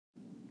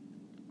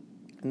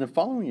In the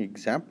following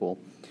example,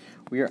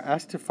 we are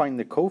asked to find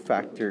the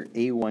cofactor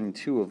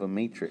A12 of a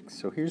matrix.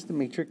 So here's the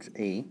matrix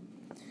A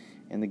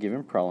in the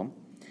given problem,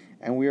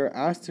 and we are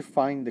asked to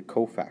find the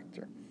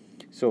cofactor.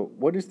 So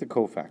what is the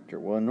cofactor?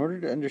 Well, in order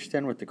to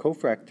understand what the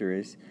cofactor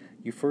is,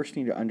 you first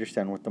need to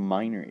understand what the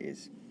minor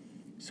is.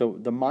 So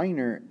the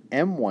minor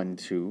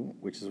M12,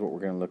 which is what we're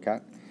going to look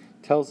at,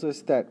 tells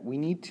us that we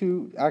need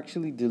to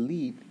actually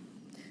delete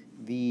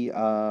the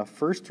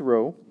first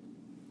row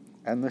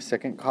and the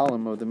second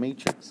column of the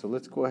matrix. So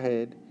let's go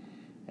ahead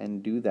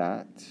and do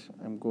that.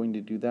 I'm going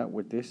to do that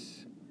with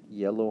this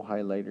yellow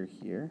highlighter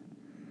here.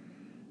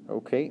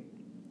 Okay,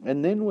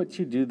 and then what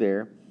you do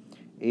there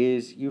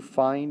is you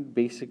find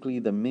basically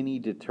the mini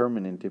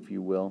determinant, if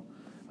you will,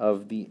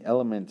 of the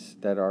elements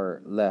that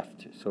are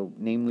left. So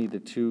namely the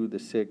 2, the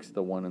 6,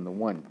 the 1, and the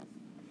 1.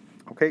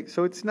 Okay,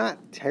 so it's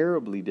not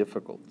terribly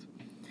difficult.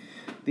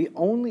 The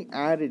only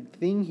added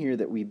thing here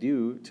that we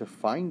do to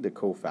find the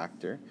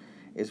cofactor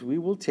is we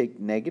will take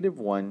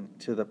 -1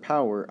 to the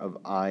power of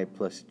I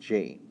plus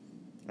j.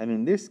 And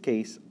in this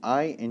case,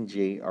 I and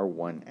j are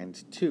 1 and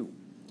 2.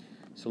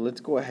 So let's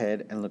go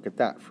ahead and look at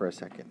that for a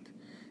second.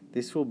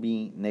 This will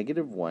be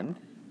 -1,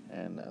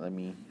 and let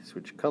me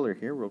switch color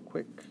here real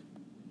quick.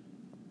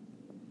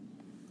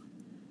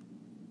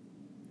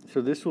 So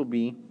this will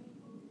be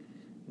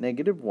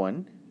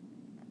 -1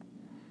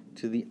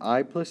 to the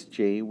I plus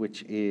j,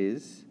 which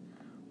is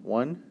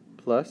 1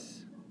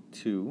 plus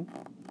 2,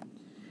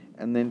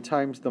 and then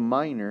times the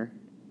minor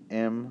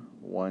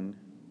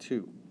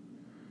M12.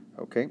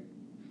 Okay?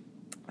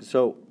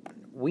 So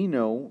we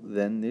know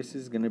then this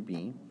is going to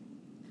be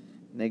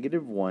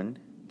 -1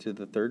 to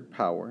the third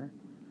power,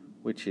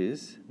 which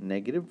is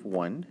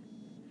 -1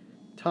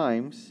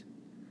 times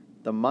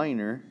the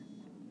minor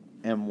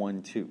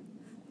M12.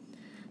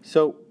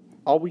 So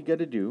all we got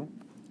to do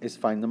is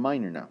find the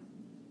minor now.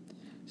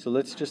 So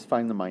let's just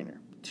find the minor.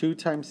 2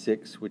 times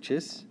 6, which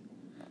is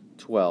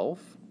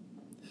 12.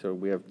 So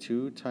we have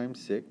 2 times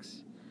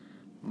 6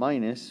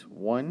 minus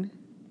 1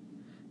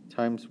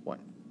 times 1.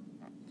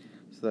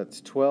 So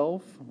that's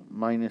 12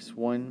 minus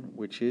 1,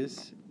 which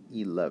is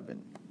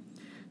 11.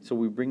 So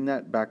we bring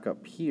that back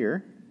up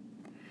here,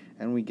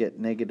 and we get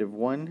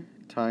 -1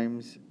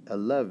 times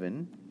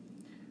 11,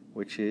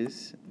 which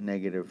is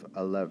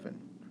 -11.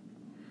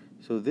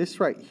 So this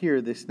right here,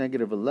 this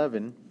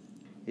 -11,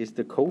 is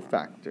the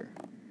cofactor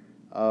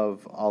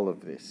of all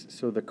of this.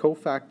 So the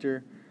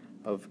cofactor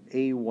of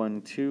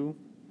A12,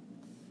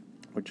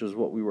 which was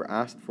what we were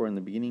asked for in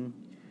the beginning,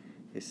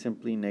 is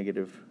simply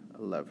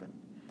 -11.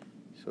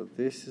 So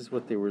this is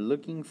what they were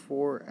looking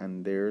for,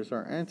 and there's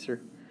our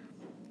answer.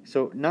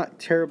 So not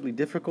terribly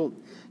difficult.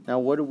 Now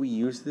what do we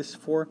use this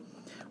for?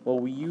 Well,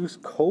 we use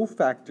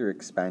cofactor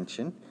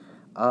expansion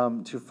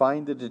to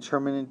find the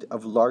determinant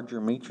of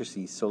larger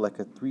matrices, so like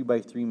a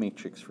 3x3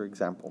 matrix, for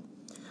example.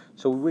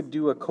 So we would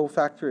do a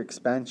cofactor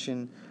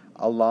expansion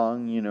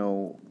along,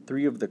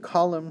 3 of the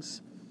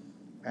columns,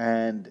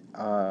 and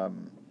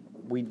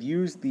we'd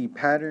use the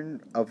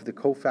pattern of the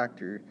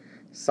cofactor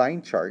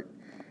sign chart.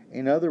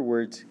 In other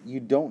words, you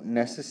don't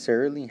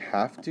necessarily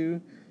have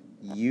to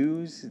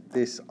use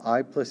this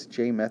I plus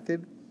j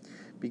method,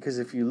 because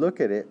if you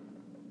look at it,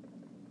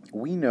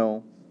 we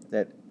know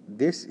that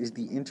this is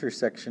the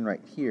intersection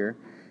right here,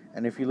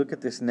 and if you look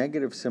at this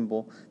negative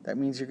symbol, that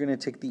means you're going to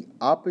take the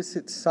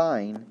opposite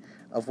sign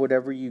of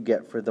whatever you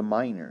get for the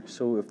minor.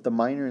 So if the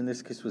minor in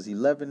this case was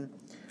 11,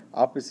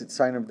 opposite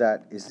sign of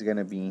that is going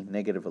to be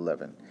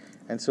 -11.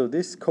 And so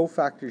this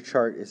cofactor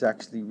chart is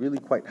actually really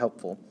quite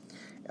helpful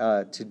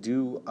to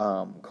do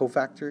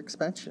cofactor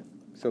expansion.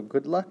 So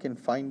good luck in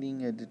finding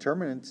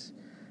determinants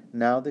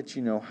now that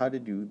you know how to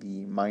do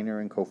the minor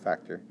and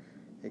cofactor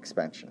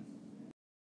expansion.